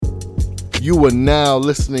You are now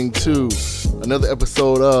listening to another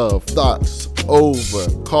episode of Thoughts Over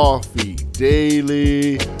Coffee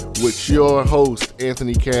Daily with your host,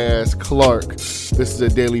 Anthony Cass Clark. This is a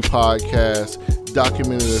daily podcast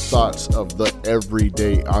documenting the thoughts of the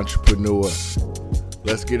everyday entrepreneur.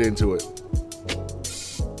 Let's get into it.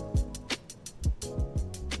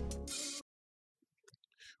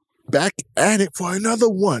 Back at it for another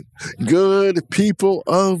one. Good people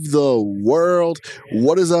of the world,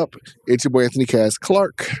 what is up? It's your boy Anthony Cass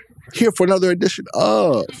Clark here for another edition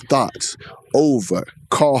of Thoughts Over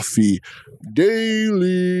Coffee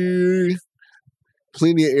Daily.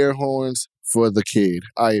 Plenty of air horns for the kid.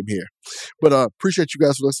 I am here. But appreciate you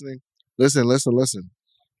guys for listening. Listen.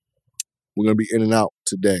 We're going to be in and out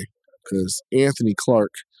today because Anthony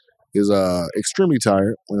Clark is extremely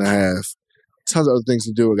tired when I have tons of other things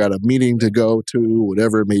to do. I got a meeting to go to,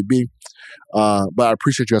 whatever it may be. But I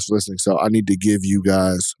appreciate you guys for listening. So I need to give you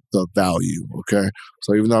guys the value, okay?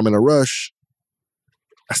 So even though I'm in a rush,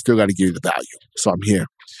 I still got to give you the value. So I'm here.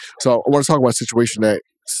 So I want to talk about a situation that,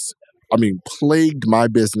 plagued my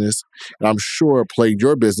business, and I'm sure plagued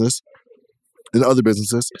your business and other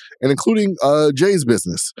businesses, and including Jay's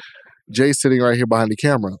business. Jay's sitting right here behind the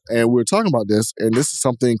camera, and we're talking about this, and this is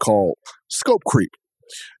something called scope creep.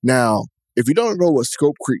 Now, if you don't know what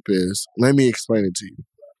scope creep is, let me explain it to you.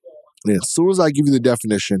 And as soon as I give you the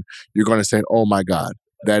definition, you're going to say, oh my God,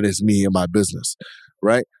 that is me and my business,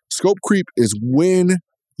 right? Scope creep is when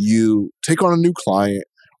you take on a new client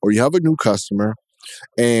or you have a new customer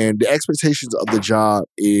and the expectations of the job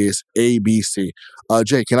is A, B, C.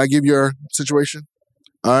 Jay, can I give your situation?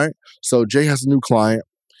 All right. So Jay has a new client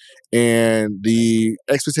and the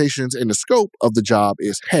expectations and the scope of the job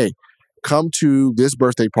is, hey, come to this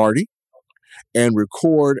birthday party and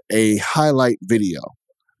record a highlight video,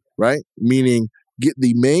 right? Meaning get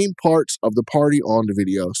the main parts of the party on the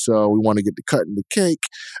video. So we want to get the cutting the cake.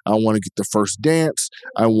 I want to get the first dance.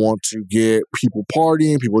 I want to get people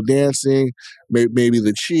partying, people dancing, maybe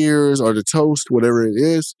the cheers or the toast, whatever it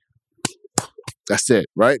is. That's it,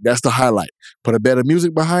 right? That's the highlight. Put a bit of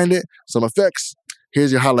music behind it, some effects.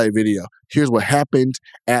 Here's your highlight video. Here's what happened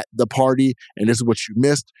at the party, and this is what you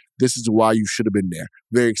missed. This is why you should have been there.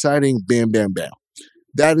 Very exciting. Bam, bam, bam.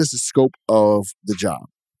 That is the scope of the job.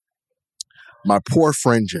 My poor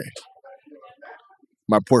friend Jay.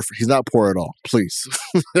 He's not poor at all. Please.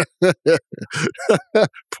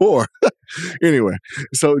 Poor. Anyway,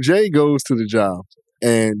 so Jay goes to the job,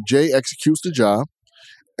 and Jay executes the job,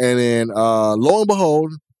 and then lo and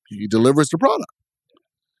behold, he delivers the product.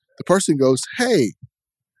 The person goes, hey,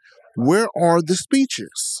 where are the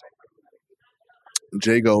speeches?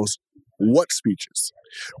 Jay goes, what speeches?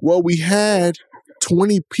 Well, we had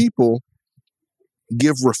 20 people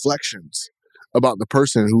give reflections about the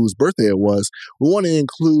person whose birthday it was. We want to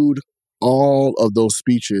include all of those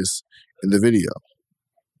speeches in the video.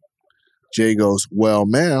 Jay goes, well,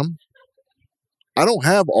 ma'am, I don't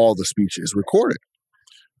have all the speeches recorded.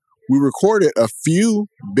 We recorded a few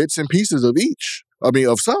bits and pieces of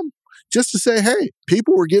some, just to say, hey,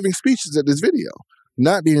 people were giving speeches at this video.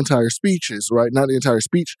 Not the entire speeches, right? Not the entire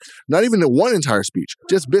speech. Not even the one entire speech.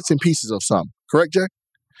 Just bits and pieces of some. Correct, Jay?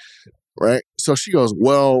 Right? So she goes,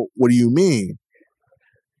 well, what do you mean?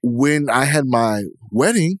 When I had my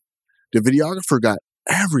wedding, the videographer got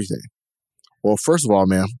everything. Well, first of all,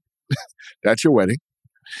 ma'am, that's your wedding.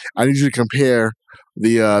 I need you to compare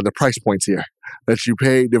the price points here. That you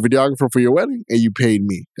paid the videographer for your wedding and you paid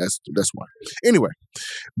me. That's why. Anyway,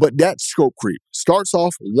 but that scope creep starts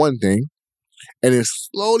off one thing, and then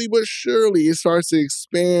slowly but surely it starts to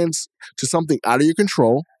expand to something out of your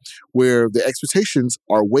control where the expectations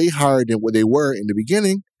are way higher than what they were in the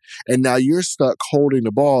beginning. And now you're stuck holding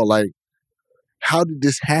the ball like, how did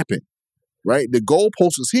this happen? Right? The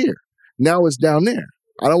goalpost is here. Now it's down there.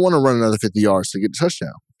 I don't want to run another 50 yards to get the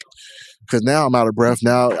touchdown because now I'm out of breath.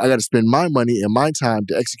 Now I got to spend my money and my time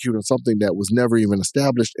to execute on something that was never even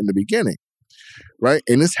established in the beginning. Right?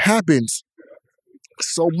 And this happens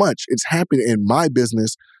so much. It's happened in my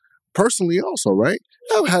business personally also, right?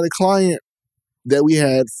 I've had a client that we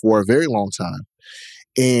had for a very long time,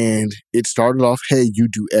 and it started off, hey, you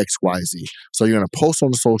do X, Y, Z. So you're going to post on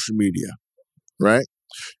the social media, right?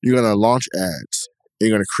 You're going to launch ads. And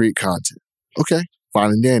you're going to create content. Okay, fine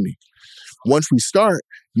and dandy. Once we start,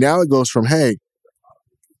 now it goes from, hey,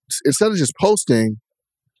 instead of just posting,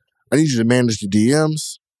 I need you to manage the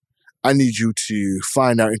DMs. I need you to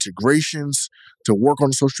find out integrations to work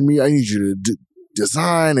on social media. I need you to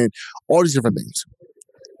design and all these different things,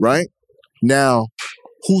 right? Now,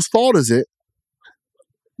 whose fault is it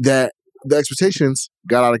that the expectations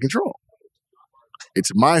got out of control? It's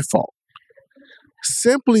my fault.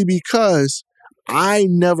 simply because I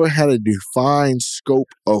never had a defined scope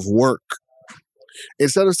of work.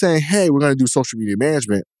 Instead of saying, hey, we're going to do social media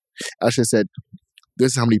management, I should have said,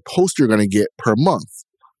 this is how many posts you're going to get per month,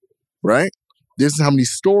 right? This is how many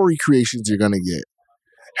story creations you're going to get.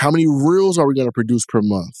 How many reels are we going to produce per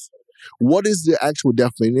month? What is the actual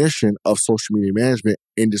definition of social media management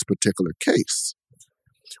in this particular case?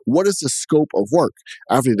 What is the scope of work?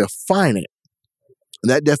 I have to define it. And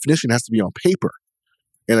that definition has to be on paper,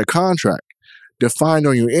 in a contract, defined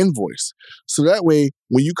on your invoice. So that way,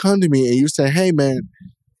 when you come to me and you say, hey man,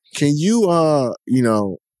 I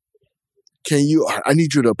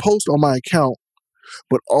need you to post on my account,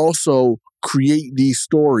 but also create these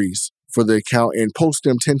stories for the account and post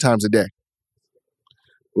them 10 times a day.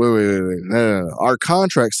 Wait. No. Our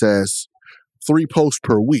contract says 3 posts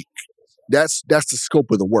per week. That's the scope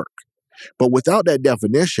of the work. But without that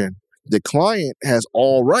definition, the client has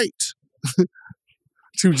all right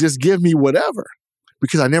to just give me whatever,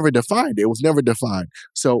 because I never defined it. It was never defined.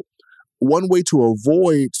 So one way to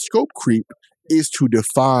avoid scope creep is to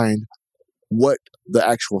define what the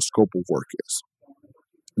actual scope of work is.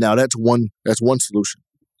 Now that's one solution.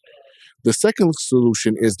 The second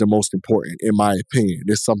solution is the most important, in my opinion.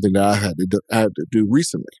 It's something that I had to do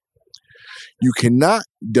recently. You cannot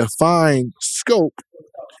define scope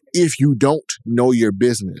if you don't know your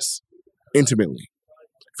business intimately.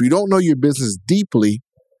 If you don't know your business deeply,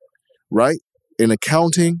 right, in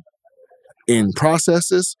accounting, in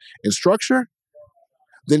processes, in structure,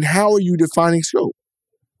 then how are you defining scope,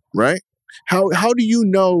 right? How do you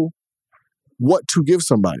know what to give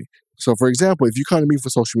somebody? So, for example, if you come to me for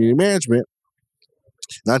social media management,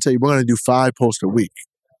 and I tell you, we're going to do 5 posts a week.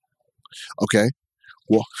 Okay.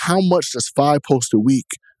 Well, how much does 5 posts a week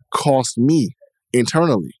cost me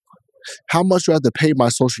internally? How much do I have to pay my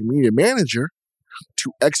social media manager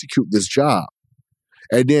to execute this job?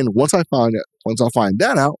 And then once I find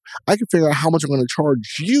that out, I can figure out how much I'm going to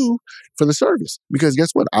charge you for the service. Because guess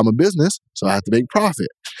what? I'm a business, so I have to make profit.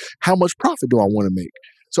 How much profit do I want to make?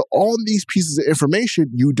 So all these pieces of information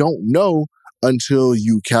you don't know until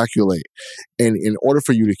you calculate. And in order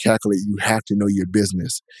for you to calculate, you have to know your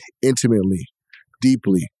business intimately,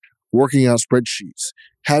 deeply, working out spreadsheets,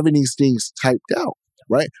 having these things typed out,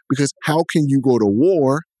 right? Because how can you go to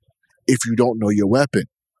war if you don't know your weapon?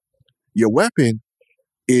 Your weapon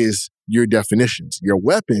is your definitions. Your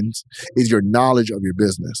weapons is your knowledge of your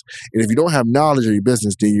business. And if you don't have knowledge of your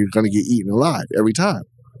business, then you're going to get eaten alive every time.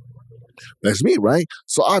 That's me, right?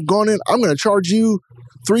 So I've gone in, I'm going to charge you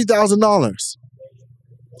 $3,000.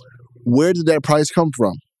 Where did that price come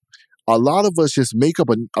from? A lot of us just make up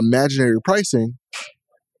an imaginary pricing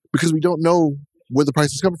because we don't know where the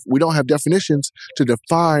price is coming from. We don't have definitions to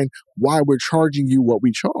define why we're charging you what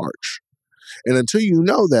we charge. And until you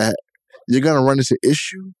know that, you're going to run into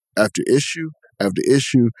issue after issue after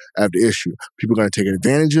issue after issue. People are going to take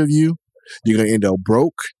advantage of you. You're going to end up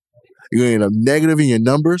broke. You're going to end up negative in your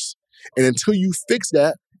numbers. And until you fix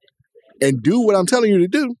that and do what I'm telling you to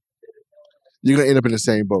do, you're going to end up in the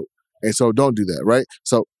same boat. And so don't do that, right?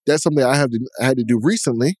 So that's something I had to do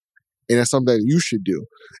recently, and that's something that you should do.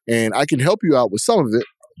 And I can help you out with some of it,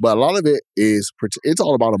 but a lot of it it's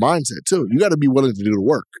all about a mindset too. You got to be willing to do the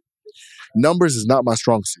work. Numbers is not my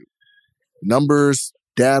strong suit. Numbers,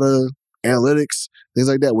 data, analytics, things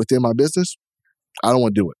like that within my business, I don't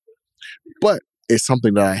want to do it. But it's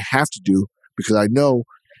something that I have to do because I know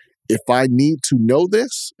if I need to know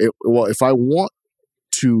this, if I want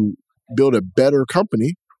to build a better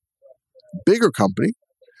company, bigger company,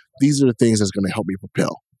 these are the things that's going to help me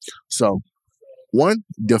propel. So, 1,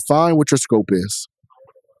 define what your scope is.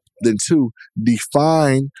 Then 2,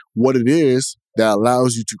 define what it is that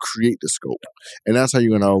allows you to create the scope. And that's how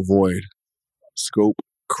you're going to avoid scope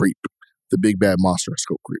creep, the big bad monster of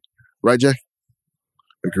scope creep. Right, Jay?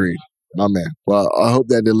 Agreed. My man. Well, I hope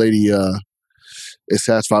that the lady is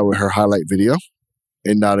satisfied with her highlight video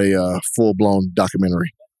and not a full-blown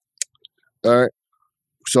documentary. All right.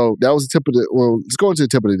 So that was the tip of the, well, let's go into the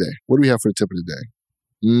tip of the day. What do we have for the tip of the day?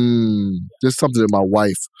 This is something that my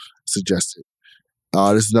wife suggested.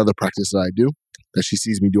 This is another practice that I do, that she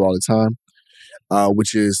sees me do all the time,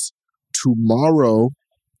 which is tomorrow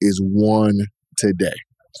is one today.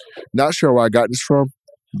 Not sure where I got this from,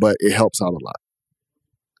 but it helps out a lot.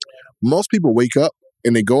 Most people wake up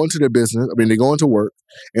and they go into their business, they go into work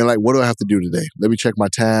and like, what do I have to do today? Let me check my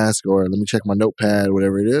task or let me check my notepad,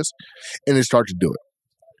 whatever it is, and they start to do it.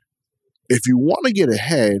 If you want to get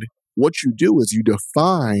ahead, what you do is you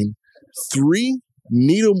define 2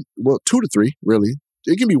 to 3, really.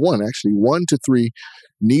 It can be 1, actually, 1 to 3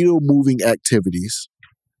 needle-moving activities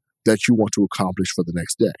that you want to accomplish for the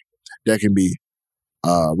next day. That can be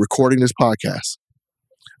recording this podcast.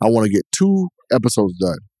 I want to get 2 episodes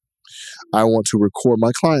done. I want to record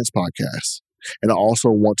my client's podcast. And I also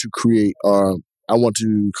want to I want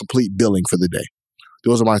to complete billing for the day.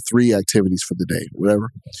 Those are my 3 activities for the day,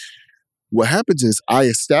 whatever. What happens is I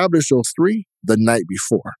establish those 3 the night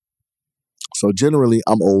before. So generally,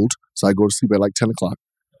 I'm old, so I go to sleep at like 10 o'clock.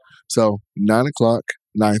 So 9 o'clock,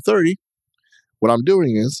 9:30, what I'm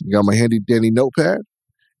doing is I got my handy dandy notepad,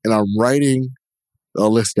 and I'm writing a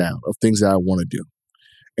list down of things that I want to do.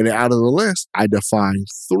 And then out of the list, I define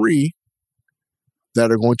 3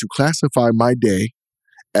 that are going to classify my day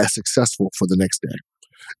as successful for the next day.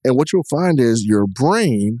 And what you'll find is your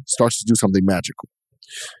brain starts to do something magical.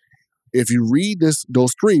 If you read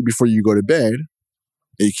those 3 before you go to bed,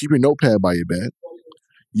 and you keep your notepad by your bed,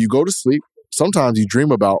 you go to sleep. Sometimes you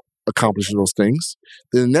dream about accomplishing those things.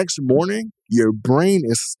 Then the next morning, your brain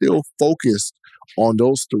is still focused on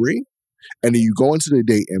those 3. And then you go into the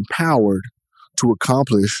day empowered to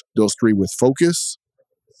accomplish those 3 with focus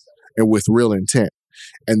and with real intent.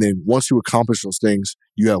 And then once you accomplish those things,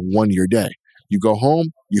 you have won your day. You go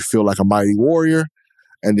home, you feel like a mighty warrior,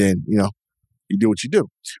 and then, you do what you do.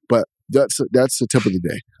 But that's the tip of the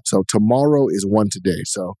day. So tomorrow is one today.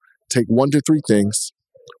 So take 1 to 3 things,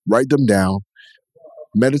 write them down,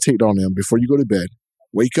 meditate on them before you go to bed,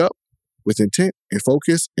 wake up with intent and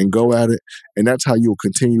focus and go at it. And that's how you'll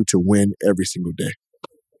continue to win every single day.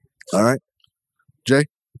 All right. Jay,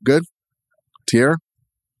 good? Tierra?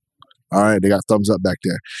 All right, they got thumbs up back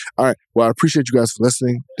there. All right, well, I appreciate you guys for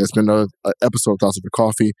listening. That's been another episode of Thoughts Over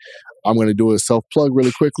Coffee. I'm going to do a self-plug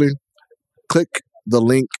really quickly. Click the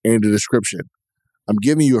link in the description. I'm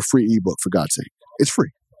giving you a free ebook, for God's sake. It's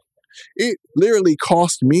free. It literally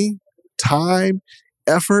cost me time,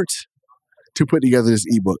 effort to put together this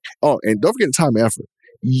ebook. Oh, and don't forget the time and effort.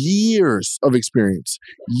 Years of experience,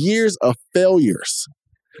 years of failures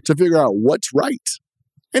to figure out what's right.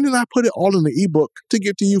 And then I put it all in the ebook to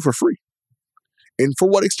give to you for free. And for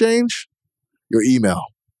what exchange? Your email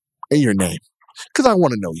and your name. Because I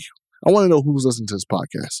want to know you. I want to know who's listening to this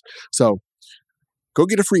podcast. So go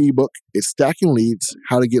get a free ebook. It's Stacking Leads,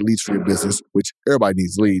 How to Get Leads for Your Business, which everybody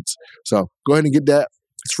needs leads. So go ahead and get that.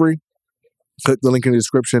 It's free. Click the link in the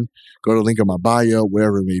description. Go to the link in my bio,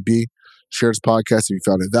 wherever it may be. Share this podcast if you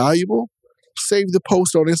found it valuable. Save the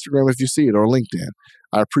post on Instagram if you see it, or LinkedIn.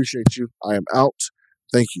 I appreciate you. I am out.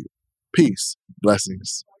 Thank you. Peace.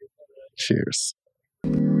 Blessings. Cheers.